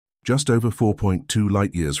Just over 4.2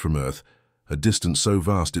 light-years from Earth, a distance so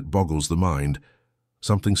vast it boggles the mind,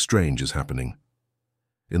 something strange is happening.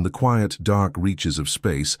 In the quiet, dark reaches of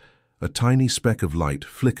space, a tiny speck of light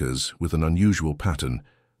flickers with an unusual pattern,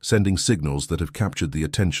 sending signals that have captured the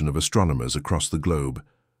attention of astronomers across the globe.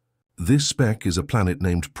 This speck is a planet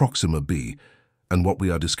named Proxima b, and what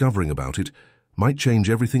we are discovering about it might change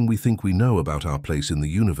everything we think we know about our place in the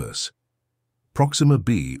universe. Proxima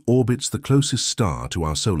b orbits the closest star to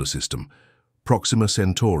our solar system, Proxima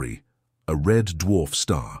Centauri, a red dwarf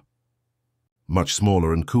star. Much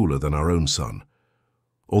smaller and cooler than our own sun.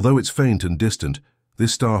 Although it's faint and distant,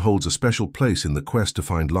 this star holds a special place in the quest to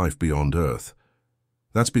find life beyond Earth.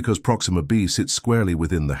 That's because Proxima b sits squarely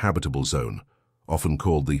within the habitable zone, often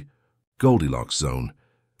called the Goldilocks zone,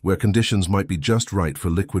 where conditions might be just right for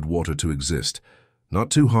liquid water to exist. Not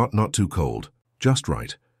too hot, not too cold, just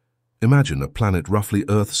right. Imagine a planet roughly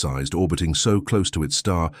Earth-sized orbiting so close to its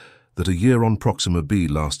star that a year on Proxima b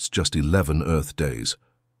lasts just 11 Earth days.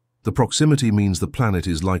 The proximity means the planet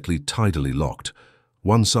is likely tidally locked,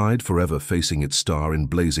 one side forever facing its star in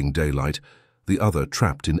blazing daylight, the other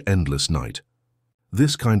trapped in endless night.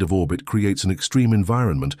 This kind of orbit creates an extreme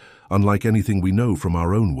environment unlike anything we know from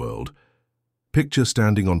our own world. Picture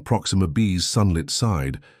standing on Proxima b's sunlit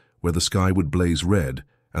side, where the sky would blaze red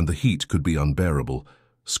and the heat could be unbearable,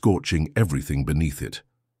 scorching everything beneath it.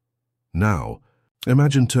 Now,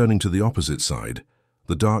 imagine turning to the opposite side,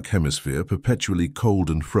 the dark hemisphere perpetually cold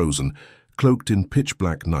and frozen, cloaked in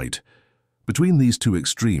pitch-black night. Between these two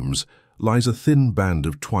extremes lies a thin band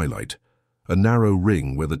of twilight, a narrow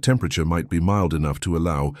ring where the temperature might be mild enough to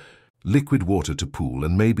allow liquid water to pool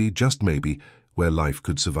and maybe, just maybe, where life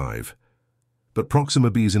could survive. But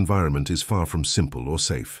Proxima b's environment is far from simple or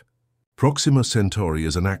safe. Proxima Centauri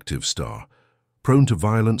is an active star, prone to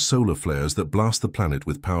violent solar flares that blast the planet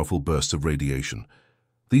with powerful bursts of radiation.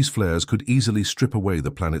 These flares could easily strip away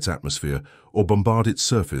the planet's atmosphere or bombard its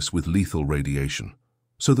surface with lethal radiation.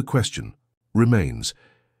 So the question remains,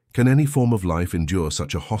 can any form of life endure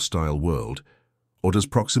such a hostile world, or does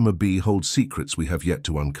Proxima b hold secrets we have yet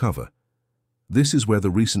to uncover? This is where the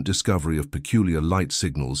recent discovery of peculiar light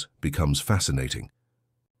signals becomes fascinating.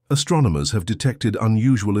 Astronomers have detected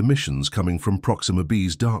unusual emissions coming from Proxima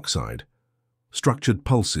b's dark side. Structured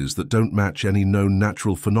pulses that don't match any known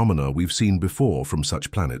natural phenomena we've seen before from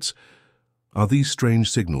such planets. Are these strange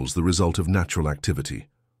signals the result of natural activity?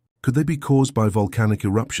 Could they be caused by volcanic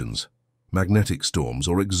eruptions, magnetic storms,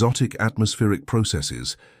 or exotic atmospheric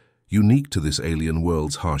processes unique to this alien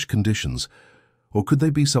world's harsh conditions? Or could they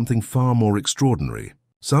be something far more extraordinary?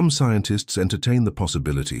 Some scientists entertain the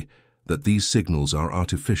possibility that these signals are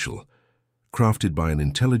artificial, crafted by an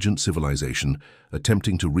intelligent civilization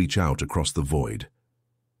attempting to reach out across the void.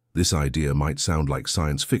 This idea might sound like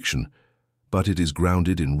science fiction, but it is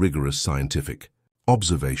grounded in rigorous scientific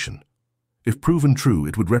observation. If proven true,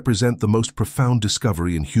 it would represent the most profound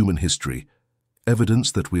discovery in human history,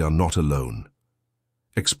 evidence that we are not alone.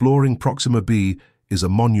 Exploring Proxima b is a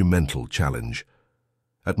monumental challenge.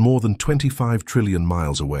 At more than 25 trillion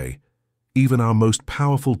miles away, even our most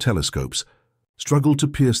powerful telescopes struggle to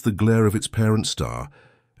pierce the glare of its parent star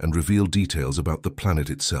and reveal details about the planet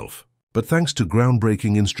itself. But thanks to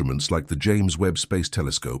groundbreaking instruments like the James Webb Space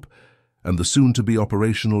Telescope and the soon-to-be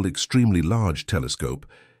operational Extremely Large Telescope,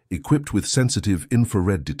 equipped with sensitive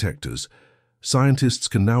infrared detectors, scientists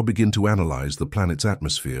can now begin to analyze the planet's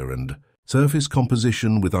atmosphere and surface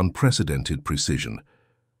composition with unprecedented precision.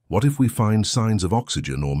 What if we find signs of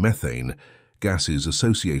oxygen or methane, gases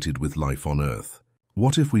associated with life on Earth?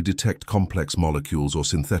 What if we detect complex molecules or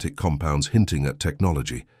synthetic compounds hinting at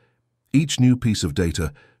technology? Each new piece of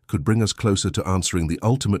data could bring us closer to answering the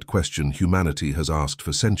ultimate question humanity has asked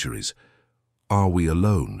for centuries. Are we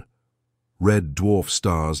alone? Red dwarf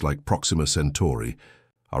stars like Proxima Centauri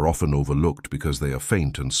are often overlooked because they are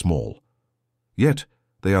faint and small. Yet,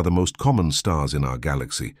 they are the most common stars in our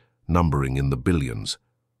galaxy, numbering in the billions.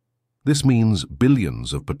 This means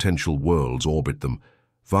billions of potential worlds orbit them,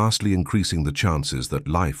 vastly increasing the chances that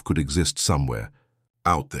life could exist somewhere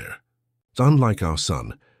out there. Unlike our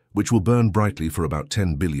sun, which will burn brightly for about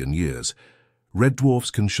 10 billion years, red dwarfs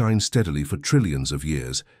can shine steadily for trillions of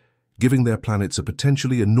years, giving their planets a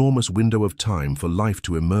potentially enormous window of time for life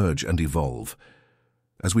to emerge and evolve.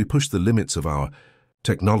 As we push the limits of our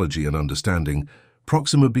technology and understanding,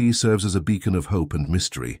 Proxima b serves as a beacon of hope and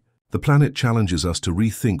mystery. The planet challenges us to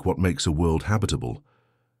rethink what makes a world habitable.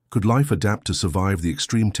 Could life adapt to survive the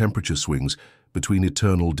extreme temperature swings between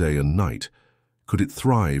eternal day and night? Could it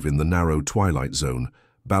thrive in the narrow twilight zone,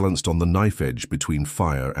 balanced on the knife edge between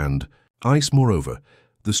fire and ice? Moreover,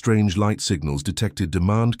 the strange light signals detected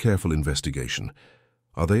demand careful investigation.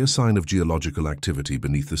 Are they a sign of geological activity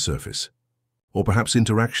beneath the surface? Or perhaps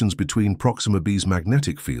interactions between Proxima B's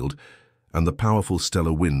magnetic field and the powerful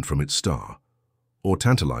stellar wind from its star? Or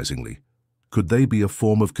tantalizingly, could they be a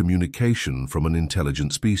form of communication from an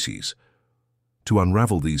intelligent species? To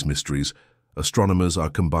unravel these mysteries, astronomers are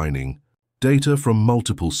combining data from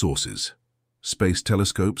multiple sources: space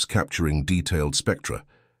telescopes capturing detailed spectra,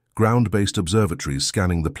 ground-based observatories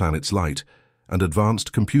scanning the planet's light, and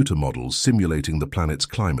advanced computer models simulating the planet's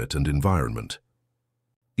climate and environment.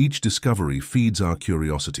 Each discovery feeds our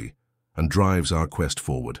curiosity and drives our quest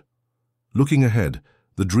forward. Looking ahead,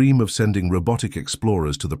 the dream of sending robotic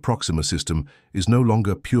explorers to the Proxima system is no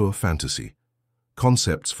longer pure fantasy.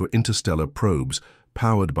 Concepts for interstellar probes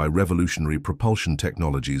powered by revolutionary propulsion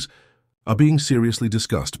technologies are being seriously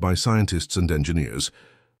discussed by scientists and engineers.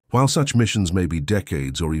 While such missions may be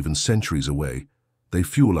decades or even centuries away, they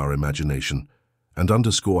fuel our imagination and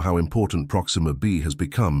underscore how important Proxima B has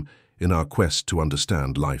become in our quest to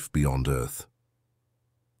understand life beyond Earth.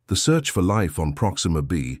 The search for life on Proxima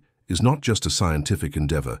B is not just a scientific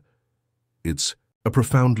endeavor, it's a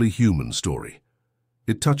profoundly human story.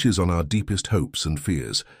 It touches on our deepest hopes and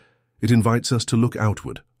fears. It invites us to look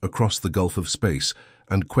outward, across the gulf of space,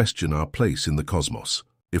 and question our place in the cosmos.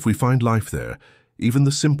 If we find life there, even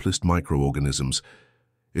the simplest microorganisms,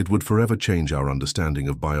 it would forever change our understanding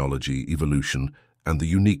of biology, evolution, and the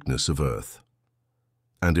uniqueness of Earth.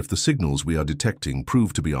 And if the signals we are detecting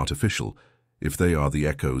prove to be artificial, if they are the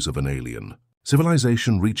echoes of an alien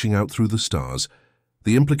civilization reaching out through the stars,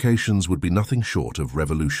 the implications would be nothing short of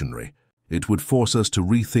revolutionary. It would force us to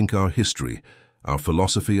rethink our history, our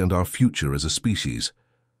philosophy, and our future as a species.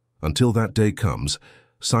 Until that day comes,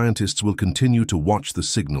 scientists will continue to watch the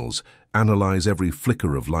signals, analyze every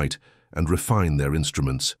flicker of light, and refine their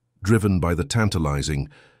instruments, driven by the tantalizing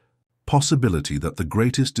possibility that the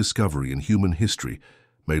greatest discovery in human history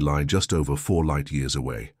may lie just over 4 light-years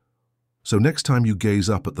away. So next time you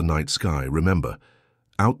gaze up at the night sky, remember,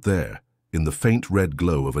 out there, in the faint red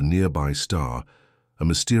glow of a nearby star, a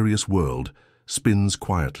mysterious world spins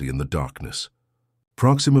quietly in the darkness.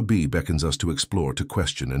 Proxima B beckons us to explore, to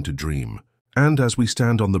question, and to dream. And as we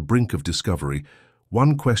stand on the brink of discovery,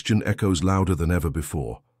 one question echoes louder than ever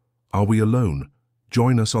before. Are we alone?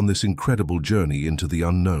 Join us on this incredible journey into the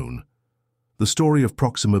unknown. The story of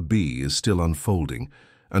Proxima B is still unfolding,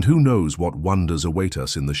 and who knows what wonders await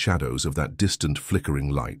us in the shadows of that distant flickering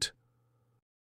light.